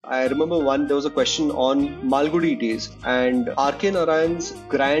I remember there was a question on Malgudi days, and R.K. Narayan's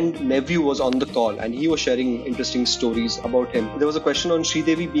grand nephew was on the call and he was sharing interesting stories about him. There was a question on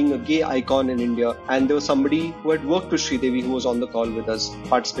Sridevi being a gay icon in India, and there was somebody who had worked with Sridevi who was on the call with us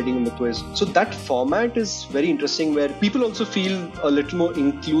participating in the quiz. So that format is very interesting, where people also feel a little more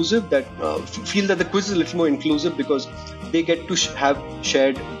inclusive, feel that the quiz is a little more inclusive because they get to have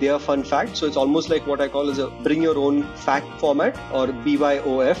shared their fun facts. So it's almost like what I call as a bring your own fact format, or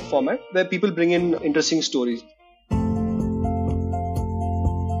BYOF format, where people bring in interesting stories.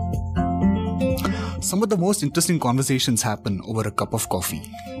 Some of the most interesting conversations happen over a cup of coffee,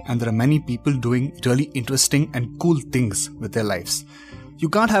 and there are many people doing really interesting and cool things with their lives. You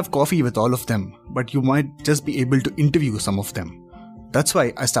can't have coffee with all of them, but you might just be able to interview some of them. That's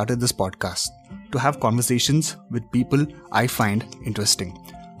why I started this podcast, to have conversations with people I find interesting.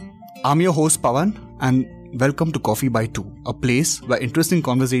 I'm your host Pawan, and welcome to Coffee by Two, a place where interesting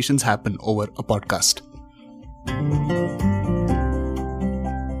conversations happen over a podcast.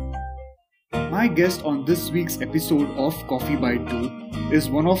 My guest on this week's episode of Coffee by Two is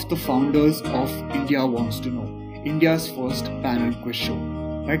one of the founders of India Wants to Know, India's first panel quiz show.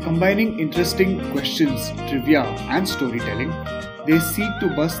 By combining interesting questions, trivia, and storytelling, they seek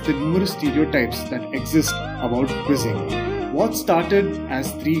to bust the numerous stereotypes that exist about quizzing. What started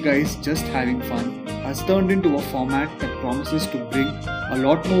as three guys just having fun has turned into a format that promises to bring a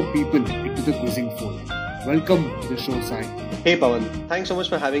lot more people into the quizzing fold. Welcome to the show, Sai. Hey Pawan, thanks so much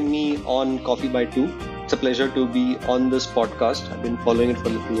for having me on Coffee by Two. It's a pleasure to be on this podcast. I've been following it for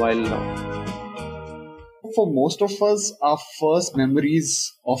a little while now. For most of us, our first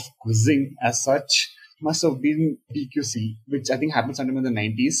memories of quizzing as such must have been PQC, which I think happened sometime in the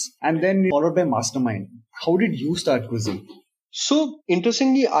 90s, and then followed by Mastermind. How did you start quizzing? So,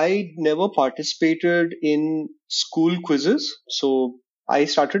 interestingly, I never participated in school quizzes. So, I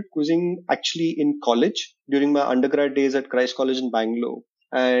started quizzing actually in college during my undergrad days at Christ College in Bangalore.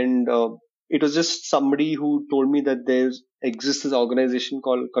 And it was just somebody who told me that there exists this organization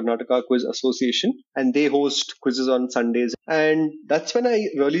called Karnataka Quiz Association, and they host quizzes on Sundays. And that's when I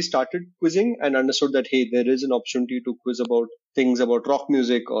really started quizzing and understood that, hey, there is an opportunity to quiz about things about rock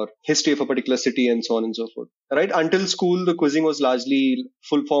music or history of a particular city and so on and so forth. Right? Until school, the quizzing was largely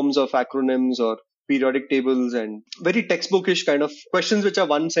full forms of acronyms or periodic tables and very textbookish kind of questions which are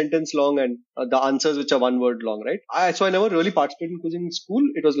one sentence long and the answers which are one word long, right? So I never really participated in quizzing in school.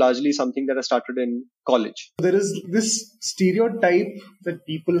 It was largely something that I started in college. There is this stereotype that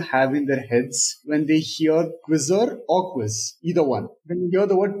people have in their heads when they hear quizzer or quiz, either one. When you hear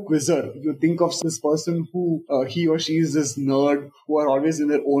the word quizzer, you think of this person who he or she is this nerd who are always in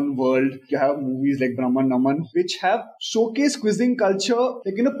their own world. You have movies like Brahman Naman which have showcased quizzing culture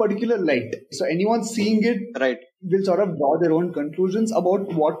like in a particular light. So anyone seeing it right will sort of draw their own conclusions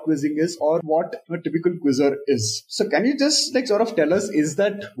about what quizzing is or what a typical quizzer is. So can you just sort of tell us, is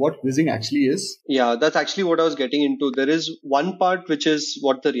that what quizzing actually is? Yeah, that's actually what I was getting into. There is one part which is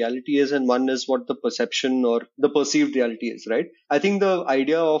what the reality is, and one is what the perception or the perceived reality is, right? I think the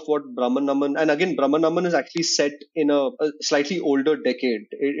idea of what Brahman Naman, and again, Brahman Naman is actually set in a slightly older decade.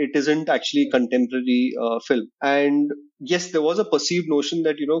 It isn't actually contemporary film. And yes, there was a perceived notion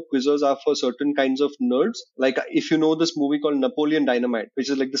that, quizzers are for certain kinds of nerds. Like if you know this movie called Napoleon Dynamite, which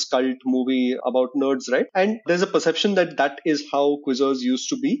is like this cult movie about nerds, right? And there's a perception that that is how quizzers used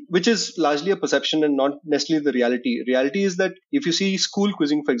to be, which is largely a perception and not necessarily the reality. Reality is that if you see school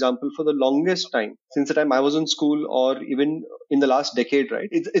quizzing, for example, for the longest time, since the time I was in school or even in the last decade, right?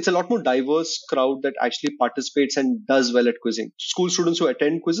 It's a lot more diverse crowd that actually participates and does well at quizzing. School students who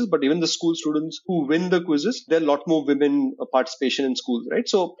attend quizzes, but even the school students who win the quizzes, there are a lot more women participation in schools, right?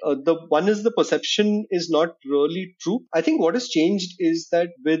 So the one is the perception is not really true. I think what has changed is that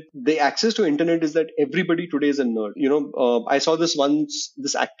with the access to internet is that everybody today is a nerd. I saw this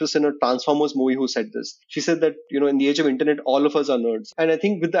actress in a Transformers movie who said this. She said that, in the age of internet, all of us are nerds. And I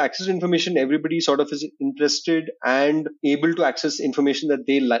think with the access to information, everybody sort of is interested and able to access information that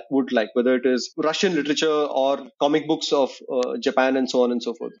they would like, whether it is Russian literature or comic books of Japan and so on and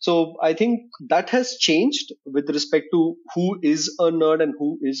so forth. So I think that has changed with respect to who is a nerd and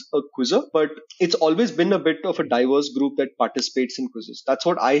who is a quizzer, but it's always been a bit of a diverse group that participates in quizzes. That's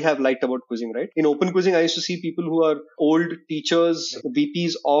what I have liked about quizzing, right? In open quizzing, I used to see people who are old teachers,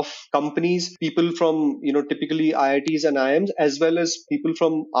 VPs of companies, people from, typically IITs and IIMs, as well as people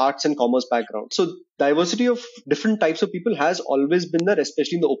from arts and commerce background. So diversity of different types of people has always been there,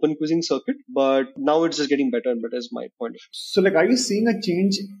 especially in the open quizzing circuit, but now it's just getting better and better is my point of view. So are you seeing a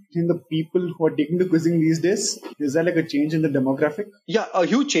change in the people who are taking the quizzing these days? Is there like a change in the demographic? Yeah, a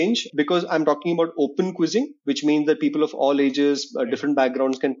huge change, because I'm talking about open quizzing, which means that people of all ages, different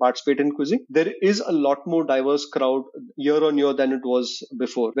backgrounds can participate in quizzing. There is a lot more diverse crowd year on year than it was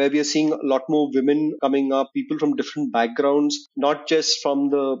before, where we are seeing a lot more women coming up, people from different backgrounds, not just from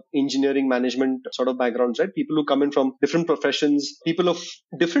the engineering management sort of backgrounds, right? People who come in from different professions, people of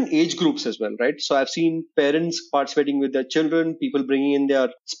different age groups as well, right? So I've seen parents participating with their children, people bringing in their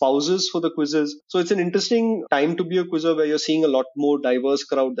spouses for the quizzes. So it's an interesting time to be a quizzer, where you're seeing a lot more diverse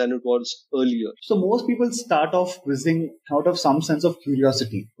crowd than it was earlier. So most people start off quizzing out of some sense of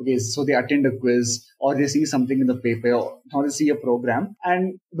curiosity. Okay, so they attend a quiz, or they see something in the paper, or they see a program.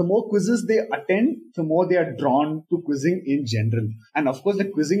 And the more quizzes they attend, the more they are drawn to quizzing in general. And of course, the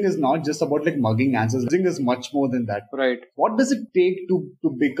quizzing is not just about like mugging answers. Quizzing is much more than that. Right. What does it take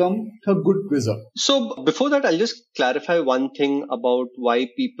to become a good quizzer? So before that, I'll just clarify one thing about why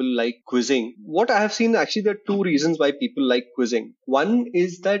people like quizzing. What I have seen, actually, there are two reasons why people like quizzing. One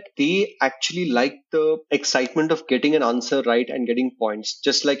is that they actually like the excitement of getting an answer right and getting points,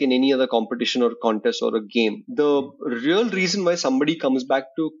 just like in any other competition or contest or a game. The real reason why somebody comes back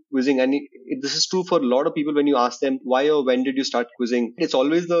to quizzing, and this is true for a lot of people, when you ask them why or when did you start quizzing, it's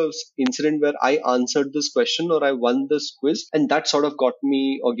always the incident where I answered this question or I won this quiz, and that sort of got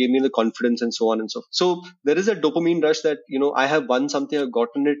me or gave me the confidence and so on and so forth. So there is a dopamine rush that, I have won something, I've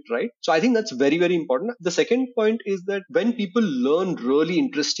gotten it right. So I think that's very, very important. The second point is that when people learn really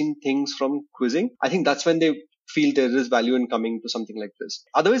interesting things from quizzing, I think that's when they feel there is value in coming to something like this.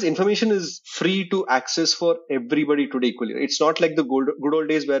 Otherwise, information is free to access for everybody today equally. It's not like the good old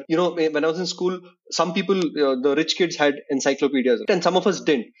days where, when I was in school, some people, the rich kids had encyclopedias and some of us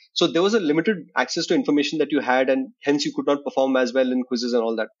didn't. So there was a limited access to information that you had, and hence you could not perform as well in quizzes and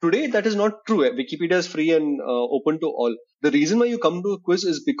all that. Today, that is not true. Wikipedia is free and open to all. The reason why you come to a quiz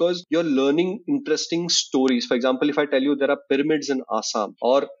is because you're learning interesting stories. For example, if I tell you there are pyramids in Assam,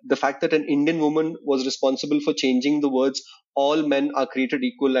 or the fact that an Indian woman was responsible for changing the words all men are created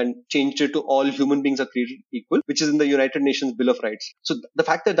equal and changed it to all human beings are created equal, which is in the United Nations Bill of Rights. So the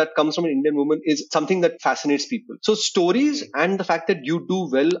fact that that comes from an Indian woman is something that fascinates people. So stories and the fact that you do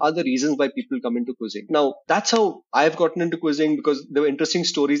well are the reasons why people come into quizzing. Now, that's how I've gotten into quizzing, because there were interesting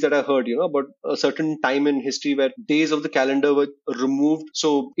stories that I heard, about a certain time in history where days of the calendar were removed.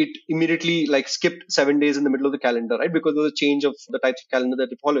 So it immediately skipped 7 days in the middle of the calendar, right? Because of the change of the types of calendar that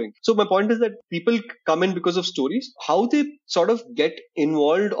they're following. So my point is that people come in because of stories. How they sort of get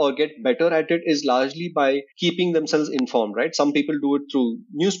involved or get better at it is largely by keeping themselves informed, right? Some people do it through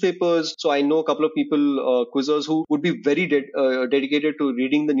newspapers. So I know a couple of people, quizzers, who would be very dedicated to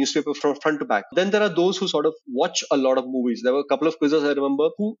reading the newspaper from front to back. Then there are those who sort of watch a lot of movies. There were a couple of quizzers I remember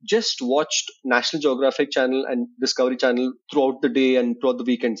who just watched National Geographic Channel and Discovery Channel throughout the day and throughout the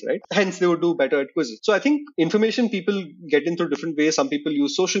weekends, right? Hence they would do better at quizzes. So I think information people get in through different ways. Some people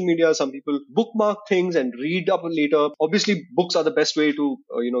use social media, some people bookmark things and read up later. Obviously, books are the best way to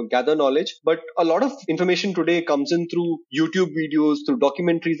gather knowledge, but a lot of information today comes in through YouTube videos, through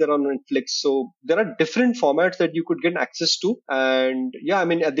documentaries that are on Netflix. So there are different formats that you could get access to, and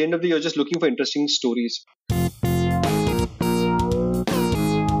at the end of the day, you're just looking for interesting stories.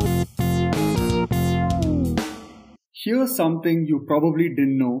 Here's something you probably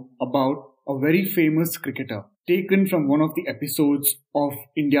didn't know about a very famous cricketer, taken from one of the episodes of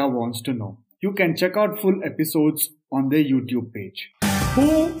India Wants to Know. You can check out full episodes on their YouTube page.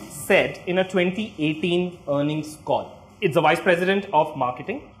 Who said in a 2018 earnings call, it's the Vice President of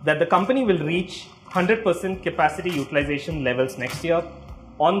Marketing, that the company will reach 100% capacity utilization levels next year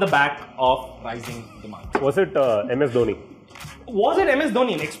on the back of rising demand? Was it MS Dhoni? Was it MS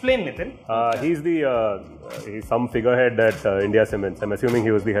Dhoni? Explain, Nitin. He's some figurehead at India Cements. I'm assuming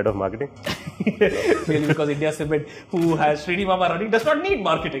he was the head of marketing. Really, because India Cement, who has Srini Mama running, does not need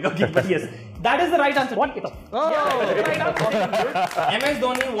marketing. Okay, but yes, that is the right answer. What? Oh, yeah, the right answer. MS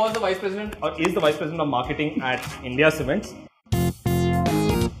Dhoni was the Vice President, or is the Vice President of Marketing at India Cements.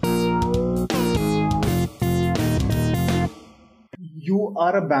 You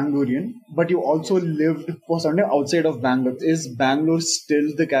are a Bangalorean, but you also lived for some time outside of Bangalore. Is Bangalore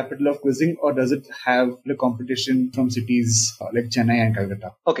still the capital of quizzing, or does it have the competition from cities like Chennai and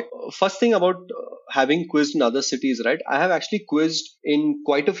Calcutta? Okay, first thing about having quizzed in other cities, right? I have actually quizzed in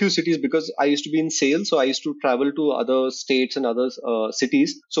quite a few cities because I used to be in sales. So I used to travel to other states and other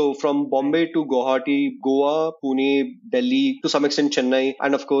cities. So from Bombay to Guwahati, Goa, Pune, Delhi, to some extent Chennai,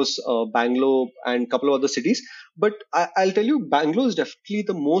 and of course Bangalore and a couple of other cities. But I'll tell you, Bangalore is definitely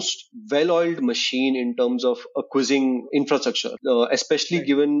the most well well-oiled machine in terms of a quizzing infrastructure, especially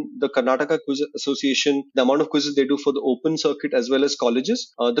given the Karnataka Quiz Association, the amount of quizzes they do for the open circuit as well as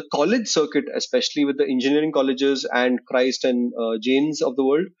colleges. The college circuit, especially with the engineering colleges and Christ and Jains of the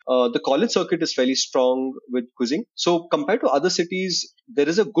world, the college circuit is fairly strong with quizzing. So compared to other cities, there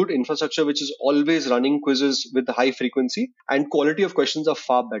is a good infrastructure which is always running quizzes with high frequency, and quality of questions are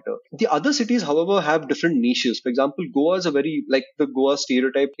far better. The other cities, however, have different niches. For example, Goa is a very, like the Goa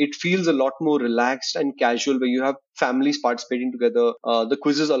stereotype, it feels a lot more relaxed and casual, where you have families participating together. The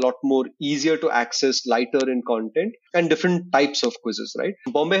quizzes are a lot more easier to access, lighter in content, and different types of quizzes, right?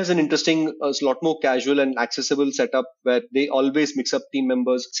 Bombay has an interesting, a lot more casual and accessible setup where they always mix up team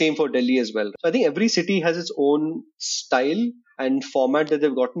members. Same for Delhi as well. So I think every city has its own style and format that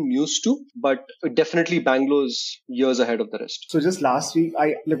they've gotten used to, but definitely Bangalore's years ahead of the rest. So just last week,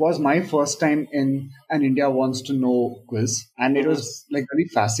 it was my first time in an India Wants to Know quiz, and it was like very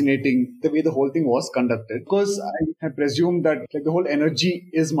fascinating the way the whole thing was conducted, because I presumed that like the whole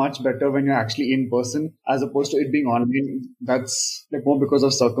energy is much better when you're actually in person as opposed to it being online. That's like more because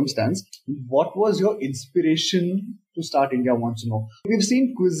of circumstance. What was your inspiration to start India Wants to Know? We've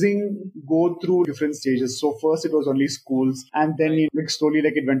seen quizzing go through different stages. So first it was only schools, and then slowly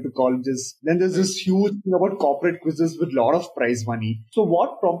it went to colleges. Then there's this huge thing about corporate quizzes with a lot of prize money. So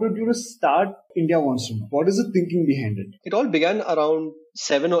what prompted you to start India Wants to Know? What is the thinking behind it? It all began around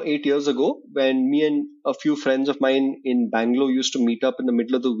 7 or 8 years ago when me and a few friends of mine in Bangalore used to meet up in the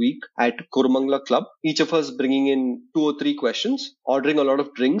middle of the week at Kurumangala Club, each of us bringing in 2 or 3 questions, ordering a lot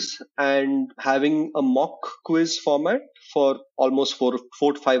of drinks, and having a mock quiz format for almost 4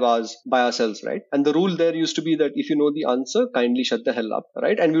 to 5 hours by ourselves, right? And the rule there used to be that if you know the answer, kindly shut the hell up,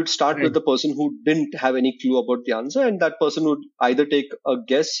 right? And we would start with the person who didn't have any clue about the answer, and that person would either take a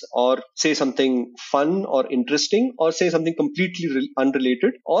guess or say something fun or interesting, or say something completely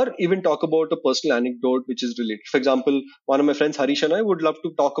unrelated, or even talk about a personal anecdote which is related. For example, one of my friends, Harish, and I would love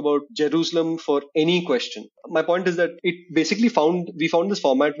to talk about Jerusalem for any question. My point is that it basically we found this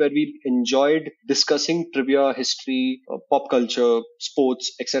format where we enjoyed discussing trivia, history, pop culture,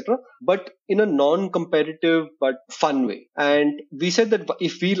 sports, etc., but in a non-competitive but fun way. And we said that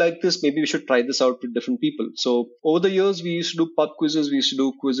if we like this, maybe we should try this out with different people. So over the years, we used to do pub quizzes, we used to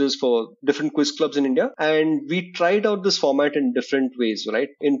do quizzes for different quiz clubs in India, and we tried out this format in different ways, right?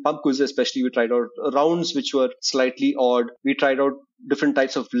 In pub quizzes especially, we tried out rounds which were slightly odd. We tried out different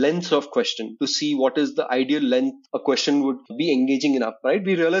types of lengths of question to see what is the ideal length a question would be engaging enough, right?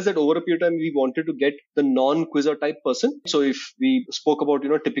 We realized that over a period of time, we wanted to get the non-quizzer type person. So if we spoke about,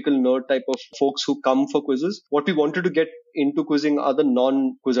 typical nerd type of folks who come for quizzes, what we wanted to get into quizzing are the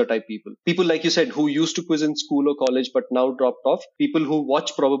non-quizzer type people. People, like you said, who used to quiz in school or college but now dropped off. People who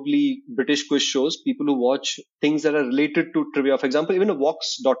watch probably British quiz shows. People who watch things that are related to trivia. For example, even a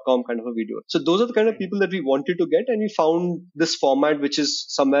Vox.com kind of a video. So those are the kind of people that we wanted to get, and we found this format which is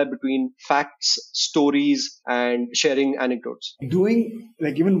somewhere between facts, stories, and sharing anecdotes. Doing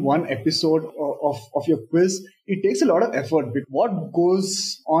like even one episode of your quiz, it takes a lot of effort. But what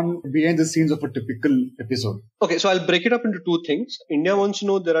goes on behind the scenes of a typical episode? Okay, so I'll break it up into 2 things. India Wants to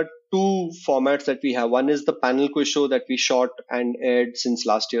Know, there are 2 formats that we have. One is the panel quiz show that we shot and aired since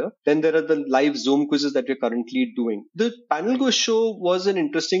last year. Then there are the live Zoom quizzes that we're currently doing. The panel quiz show was an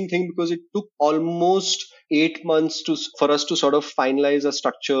interesting thing because it took almost 8 months for us to sort of finalize a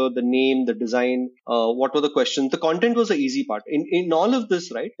structure, the name, the design, what were the questions. The content was the easy part. In all of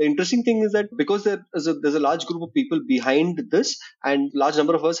this, right, the interesting thing is that because there's a large group of people behind this, and large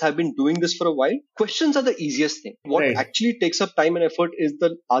number of us have been doing this for a while, questions are the easiest thing. What actually takes up time and effort is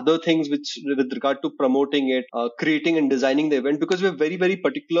the other things which with regard to promoting it, creating and designing the event, because we're very, very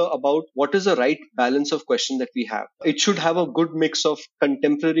particular about what is the right balance of question that we have. It should have a good mix of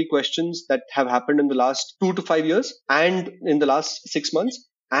contemporary questions that have happened in the last 2 to 5 years and in the last 6 months,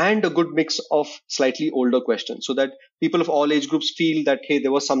 and a good mix of slightly older questions, so that people of all age groups feel that, hey,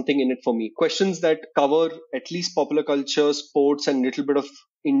 there was something in it for me. Questions that cover at least popular culture, sports, and a little bit of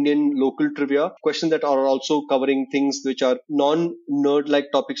Indian local trivia. Questions that are also covering things which are non-nerd-like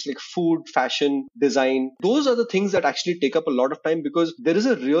topics like food, fashion, design. Those are the things that actually take up a lot of time, because there is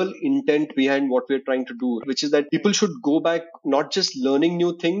a real intent behind what we're trying to do, which is that people should go back not just learning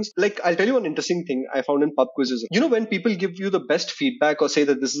new things. Like, I'll tell you one interesting thing I found in pub quizzes. When people give you the best feedback or say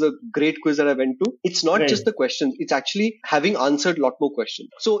that this is a great quiz that I went to, it's not just the questions. It's actually having answered a lot more questions.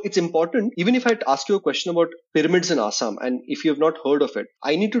 So it's important, even if I ask you a question about pyramids in Assam, and if you have not heard of it,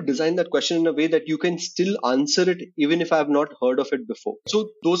 I need to design that question in a way that you can still answer it even if I have not heard of it before.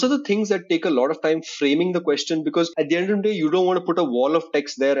 So those are the things that take a lot of time framing the question, because at the end of the day, you don't want to put a wall of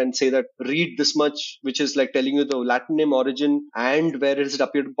text there and say that read this much, which is like telling you the Latin name origin and where does it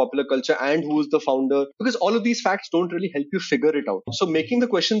appear in popular culture and who is the founder, because all of these facts don't really help you figure it out. So making the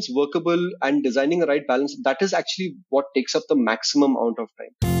questions workable and designing the right balance, that is actually what takes up the maximum amount of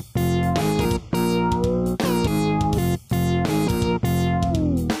time.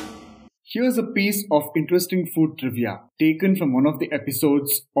 Here's a piece of interesting food trivia taken from one of the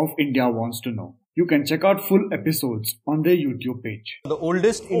episodes of India Wants to Know. You can check out full episodes on their YouTube page. The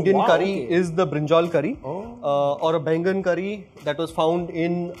oldest Indian curry is the brinjal curry or a Bengal curry that was found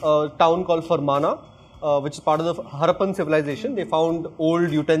in a town called Farmana, which is part of the Harappan civilization. They found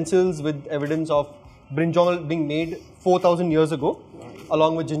old utensils with evidence of brinjal being made 4,000 years ago,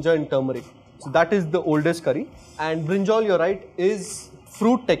 along with ginger and turmeric. So that is the oldest curry. And brinjal, you're right, is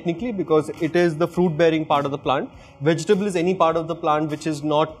fruit technically because it is the fruit bearing part of the plant. Vegetable is any part of the plant which is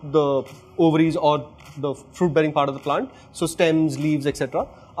not the ovaries or the fruit bearing part of the plant. So stems, leaves, etc.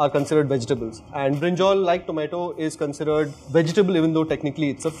 are considered vegetables. And brinjal, like tomato, is considered vegetable even though technically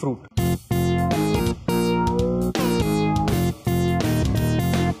it's a fruit.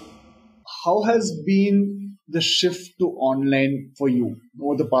 How has been the shift to online for you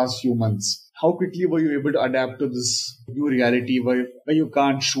over the past few months? How quickly were you able to adapt to this new reality where you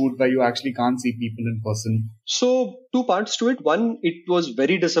can't shoot, where you actually can't see people in person? So, two parts to it. One, it was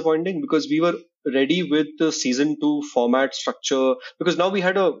very disappointing because we were ready with the season 2 format structure, because now we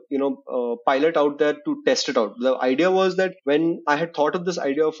had a pilot out there to test it out. The idea was that when I had thought of this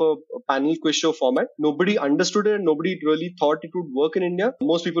idea of a panel quiz show format, nobody understood it and nobody really thought it would work in India.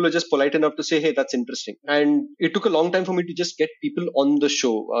 Most people were just polite enough to say, hey, that's interesting. And it took a long time for me to just get people on the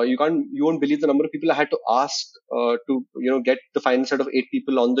show. You won't believe the number of people I had to ask to get the final set of 8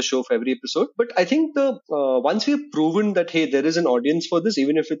 people on the show for every episode. But I think once we have proven that, hey, there is an audience for this,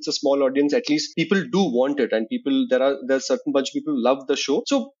 even if it's a small audience, at least people do want it, and there's a certain bunch of people who love the show.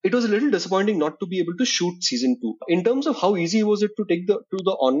 So it was a little disappointing not to be able to shoot season 2. In terms of how easy was it to take to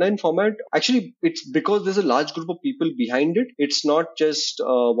the online format, actually it's because there's a large group of people behind it. It's not just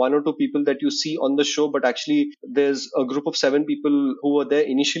 1 or 2 people that you see on the show, but actually there's a group of 7 people who were there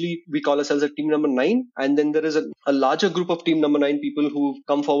initially. We call ourselves a team number 9, and then there is a larger group of team number 9 people who've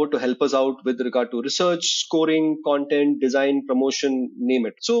come forward to help us out with regard to research, scoring, content, design, promotion, name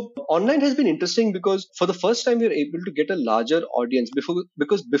it. So online has been interesting because for the first time we were able to get a larger audience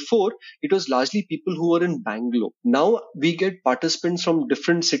because before it was largely people who were in Bangalore. Now we get participants from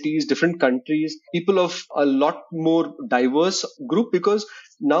different cities, different countries, people of a lot more diverse group, because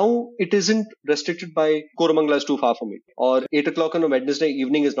now it isn't restricted by Koramangala is too far for me, or 8 o'clock on a Wednesday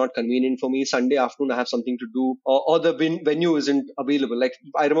evening is not convenient for me, Sunday afternoon I have something to do, or the venue isn't available. Like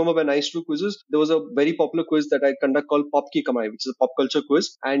I remember when I used to do quizzes, there was a very popular quiz that I conduct called Pop Ki Kamai, which is a pop culture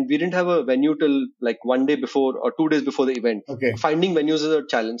quiz, and we didn't have a venue till like 1 day before or 2 days before the event. Okay. Finding venues is a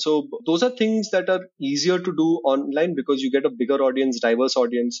challenge. So those are things that are easier to do online because you get a bigger audience, diverse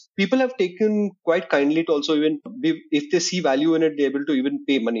audience. People have taken quite kindly to also even if they see value in it, they're able to even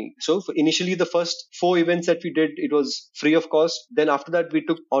pay money. So initially the first 4 events that we did, it was free of cost. Then after that we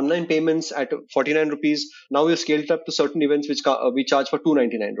took online payments at 49 rupees. Now we've scaled up to certain events which we charge for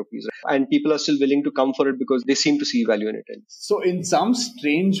 299 rupees, and people are still willing to come for it because they seem to see value in it. So in some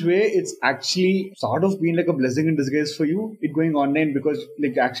strange way, it's actually sort of been like a blessing in disguise for you, it going online, because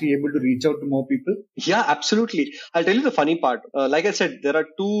like actually able to reach out to more people. Yeah, absolutely. I'll tell you the funny part. Like I said, there are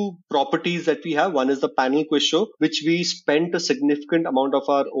 2 properties that we have. One is the panel quiz show, which we spent a significant amount of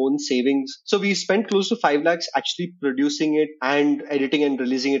our own savings. So we spent close to 5 lakhs actually producing it and editing and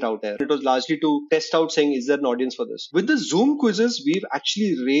releasing it out there. It was largely to test out saying, is there an audience for this? With the Zoom quizzes, we've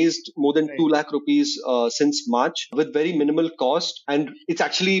actually raised more than 2 lakh rupees since March with very minimal cost. And it's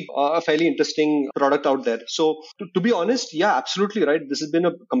actually a fairly interesting product out there. So to be honest, yeah, absolutely right. This has been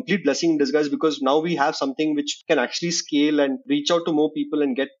a complete blessing in disguise because now we have something which can actually scale and reach out to more people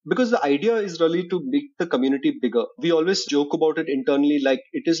and because the idea is really to make the community bigger. We always joke about it internally, like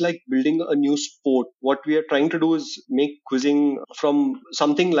it is like building a new sport. What we are trying to do is make quizzing from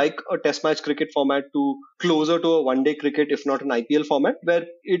something like a test match cricket format to closer to a one-day cricket, if not an IPL format, where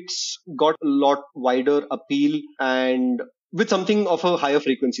it's got a lot wider appeal and with something of a higher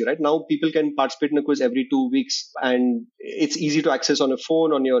frequency, right? Now people can participate in a quiz every 2 weeks, and it's easy to access on a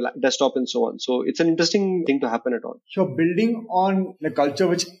phone, on your desktop, and so on. So it's an interesting thing to happen at all. Sure, building on the culture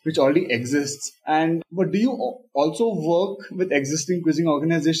which already exists. But do you also work with existing quizzing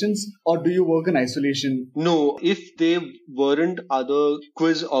organizations, or do you work in isolation? No, if they weren't other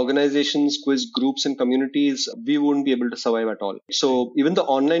quiz organizations, quiz groups and communities, we wouldn't be able to survive at all. So even the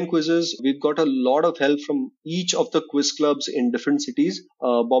online quizzes, we've got a lot of help from each of the quiz clubs in different cities.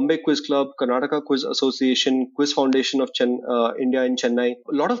 Bombay Quiz Club, Karnataka Quiz Association, Quiz Foundation of India in Chennai.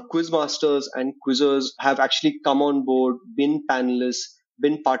 A lot of quiz masters and quizzers have actually come on board, been panelists,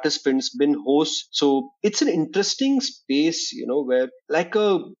 been participants, been hosts. So it's an interesting space, where like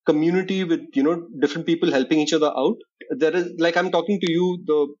a community with, different people helping each other out. There is, like I'm talking to you,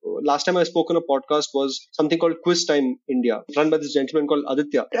 the last time I spoke on a podcast was something called Quiz Time India, run by this gentleman called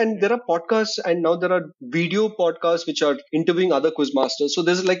Aditya. And there are podcasts, and now there are video podcasts which are interviewing other quiz masters. So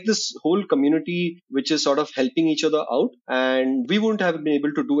there's like this whole community which is sort of helping each other out. And we wouldn't have been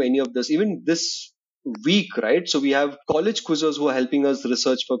able to do any of this, even this week, right? So we have college quizzers who are helping us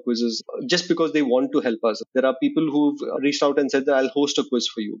research for quizzes just because they want to help us. There are people who've reached out and said that I'll host a quiz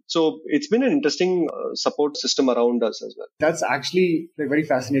for you. So it's been an interesting support system around us as well. That's actually very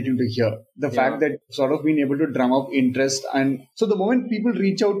fascinating to hear. The fact that sort of being able to drum up interest. And so the moment people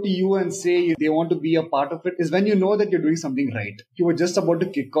reach out to you and say they want to be a part of it is when you know that you're doing something right. You were just about to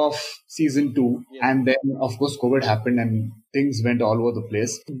kick off season 2. Yeah. And then of course COVID happened and things went all over the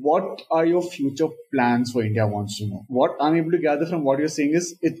place. What are your future plans for India Wants to Know? What I'm able to gather from what you're saying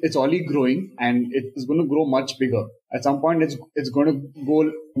is it's only growing, and it's going to grow much bigger. At some point, it's going to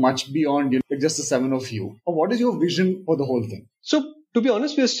go much beyond just the 7 of you. What is your vision for the whole thing? So, to be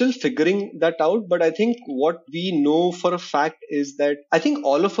honest, we are still figuring that out. But I think what we know for a fact is that I think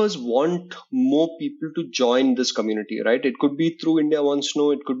all of us want more people to join this community, right? It could be through India Wants to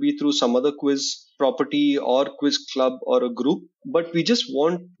Know. It could be through some other quiz property or quiz club or a group. But we just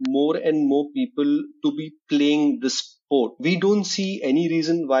want more and more people to be playing this sport. We don't see any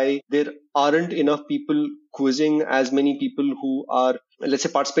reason why there aren't enough people quizzing as many people who are, let's say,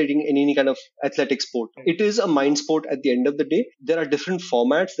 participating in any kind of athletic sport. It is a mind sport at the end of the day. There are different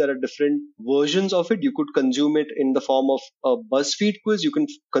formats. There are different versions of it. You could consume it in the form of a BuzzFeed quiz. You can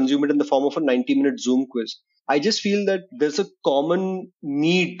consume it in the form of a 90-minute Zoom quiz. I just feel that there's a common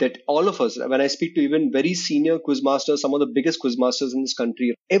need that all of us, when I speak to even very senior quiz masters, some of the biggest quiz masters in this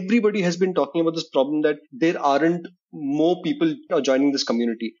country, everybody has been talking about this problem that there aren't more people joining this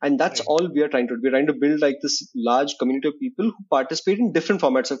community. And that's all we are trying to do. We're trying to build like this large community of people who participate in different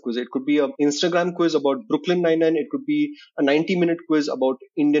formats of quiz. It could be an Instagram quiz about Brooklyn Nine-Nine. It could be a 90-minute quiz about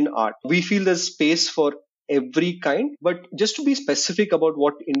Indian art. We feel there's space for every kind. But just to be specific about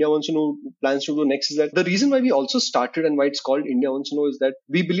what India Wants to Know plans to do next is that the reason why we also started and why it's called India Wants to Know is that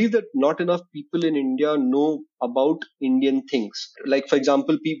we believe that not enough people in India know about Indian things. Like, for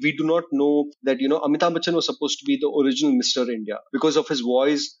example, we do not know that, Amitabh Bachchan was supposed to be the original Mr. India because of his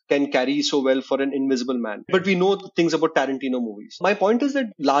voice can carry so well for an invisible man. But we know things about Tarantino movies. My point is that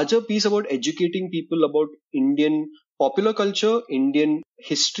larger piece about educating people about Indian popular culture, Indian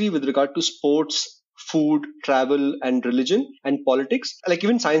history with regard to sports, food, travel, and religion and politics, like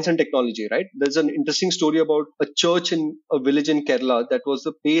even science and technology, right? There's an interesting story about a church in a village in Kerala that was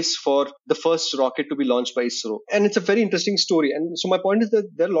the base for the first rocket to be launched by ISRO. And it's a very interesting story. And so my point is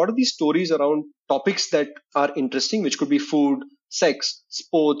that there are a lot of these stories around topics that are interesting, which could be food, sex,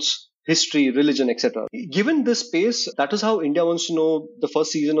 sports, history, religion, etc. Given this space, that is how India Wants to Know, the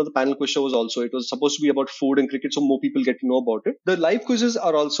first season of the panel quiz show was also. It was supposed to be about food and cricket, so more people get to know about it. The live quizzes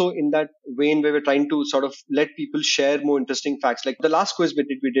are also in that vein where we're trying to sort of let people share more interesting facts. Like the last quiz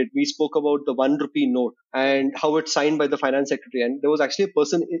we spoke about the 1 rupee note and how it's signed by the finance secretary. And there was actually a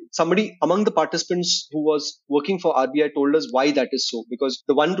person, somebody among the participants who was working for RBI told us why that is so. Because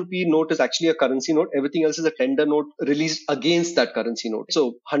the 1 rupee note is actually a currency note. Everything else is a tender note released against that currency note. So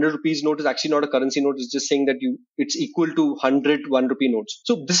 100 rupees note is actually not a currency note. It's just saying that it's equal to 100 1 rupee notes.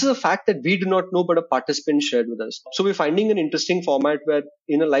 So this is a fact that we do not know, but a participant shared with us. So we're finding an interesting format where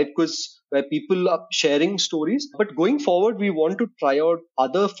in a live quiz where people are sharing stories. But going forward, we want to try out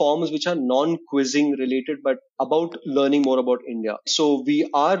other forms which are non-quizzing related, but about learning more about India. So we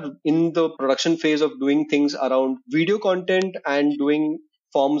are in the production phase of doing things around video content and doing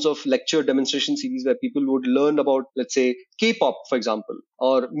forms of lecture demonstration series where people would learn about, let's say, K-pop, for example,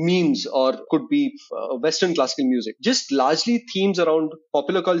 or memes, or could be Western classical music. Just largely themes around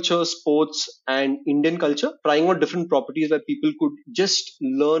popular culture, sports, and Indian culture, trying out different properties where people could just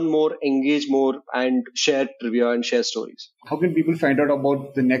learn more, engage more, and share trivia and share stories. How can people find out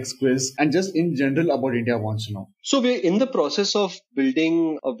about the next quiz and just in general about India Wants to Know? So we're in the process of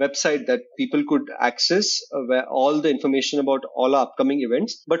building a website that people could access where all the information about all our upcoming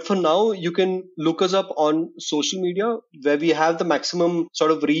events. But for now, you can look us up on social media. Where we have the maximum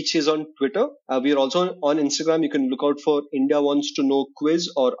sort of reach is on Twitter. We are also on Instagram. You can look out for India Wants to Know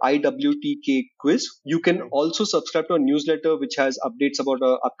quiz or IWTK quiz. You can also subscribe to our newsletter, which has updates about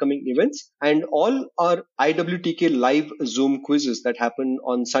our upcoming events. And all our IWTK live Zoom quizzes that happen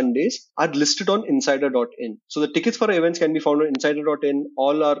on Sundays are listed on insider.in. So the tickets for our events can be found on insider.in.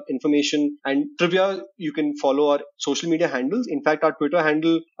 All our information and trivia, you can follow our social media handles. In fact, our Twitter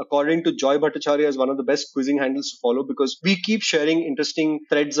handle, according to Joy Bhattacharya, is one of the best quizzing handles to follow because we keep sharing interesting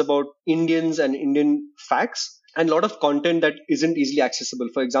threads about Indians and Indian facts. And a lot of content that isn't easily accessible.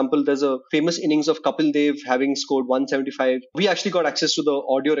 For example, there's a famous innings of Kapil Dev having scored 175. We actually got access to the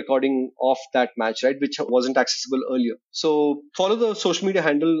audio recording of that match, right, which wasn't accessible earlier. So follow the social media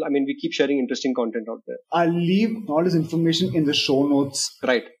handle. I mean, we keep sharing interesting content out there. I'll leave all this information in the show notes.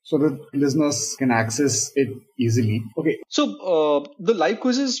 Right. So that listeners can access it easily. Okay. So the live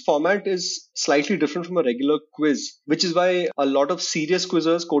quizzes format is slightly different from a regular quiz, which is why a lot of serious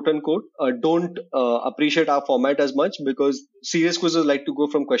quizzers, quote unquote, don't appreciate our format as much because serious quizzes like to go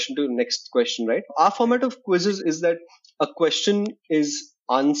from question to next question, right? Our format of quizzes is that a question is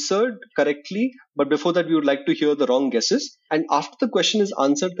answered correctly, but before that we would like to hear the wrong guesses, and after the question is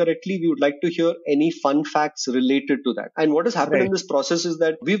answered correctly we would like to hear any fun facts related to that. And what has happened in this process is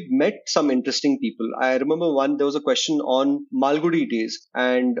that we've met some interesting people. I remember there was a question on Malgudi days,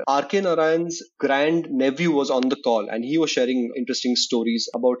 and R.K. Narayan's grand nephew was on the call and he was sharing interesting stories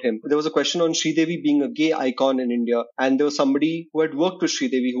about him. There was a question on Sridevi being a gay icon in India, and there was somebody who had worked with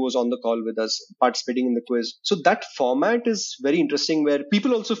Sridevi who was on the call with us participating in the quiz. So that format is very interesting where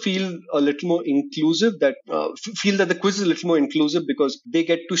people also feel a little more inclusive, that feel that the quiz is a little more inclusive because they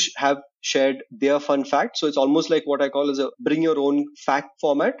get to have shared their fun fact. So it's almost like what I call as a bring your own fact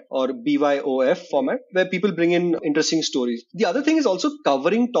format or BYOF format, where people bring in interesting stories. The other thing is also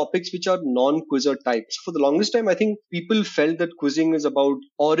covering topics which are non-quizzer types. For the longest time, I think people felt that quizzing is about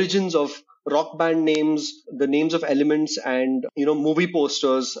origins of rock band names, the names of elements, and movie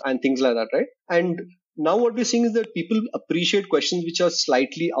posters and things like that, right? And now what we're seeing is that people appreciate questions which are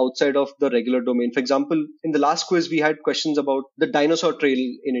slightly outside of the regular domain. For example, in the last quiz, we had questions about the dinosaur trail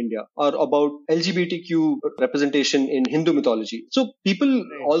in India or about LGBTQ representation in Hindu mythology. So people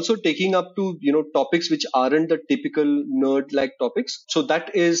also taking up to, topics which aren't the typical nerd-like topics. So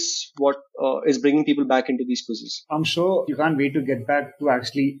that is what is bringing people back into these quizzes. I'm sure you can't wait to get back to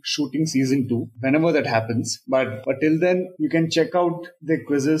actually shooting season 2 whenever that happens. But till then, you can check out the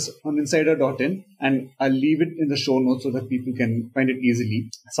quizzes on insider.in, and I'll leave it in the show notes so that people can find it easily.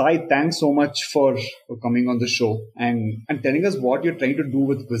 Sai, thanks so much for coming on the show and telling us what you're trying to do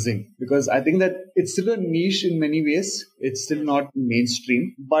with quizzing. Because I think that it's still a niche in many ways. It's still not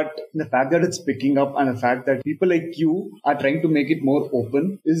mainstream. But the fact that it's picking up and the fact that people like you are trying to make it more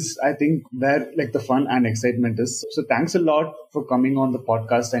open is, I think, where the fun and excitement is. So thanks a lot for coming on the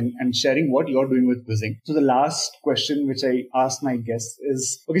podcast and sharing what you're doing with quizzing. So the last question which I asked my guests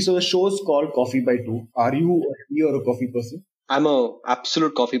is, okay, so the show is called Coffee by Two. Are you a tea or a coffee person? I'm an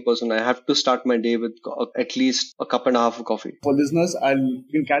absolute coffee person. I have to start my day with at least a cup and a half of coffee. For listeners, you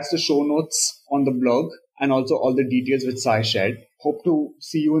can catch the show notes on the blog and also all the details which Sai shared. Hope to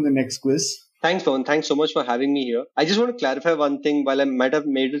see you in the next quiz. Thanks, Pawan. Thanks so much for having me here. I just want to clarify one thing. While I might have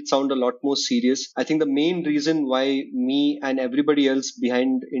made it sound a lot more serious, I think the main reason why me and everybody else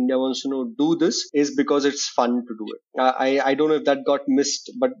behind India Wants to Know do this is because it's fun to do it. I don't know if that got missed,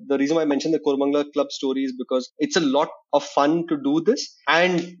 but the reason why I mentioned the Koramangala Club story is because it's a lot of fun to do this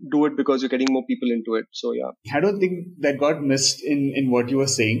and do it because you're getting more people into it. So yeah. I don't think that got missed in what you were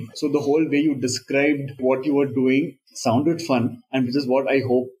saying. So the whole way you described what you were doing sounded fun, and which is what I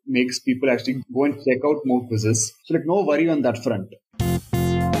hope makes people actually go and check out more quizzes. So no worry on that front.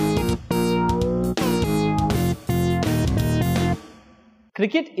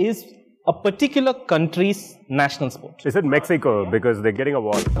 Cricket is a particular country's national sport. Is it Mexico? Because they're getting a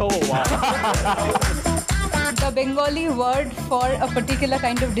war. Oh wow. The Bengali word for a particular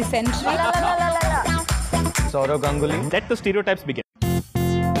kind of dysentery. Saurav Ganguly. Let the stereotypes begin.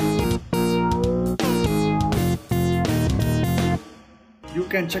 You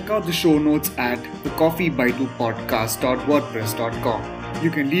can check out the show notes at thecoffeebytwopodcast.wordpress.com.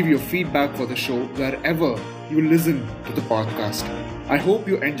 You can leave your feedback for the show wherever you listen to the podcast. I hope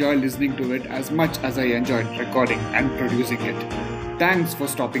you enjoy listening to it as much as I enjoyed recording and producing it. Thanks for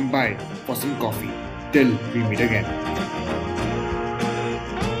stopping by for some coffee. Till we meet again.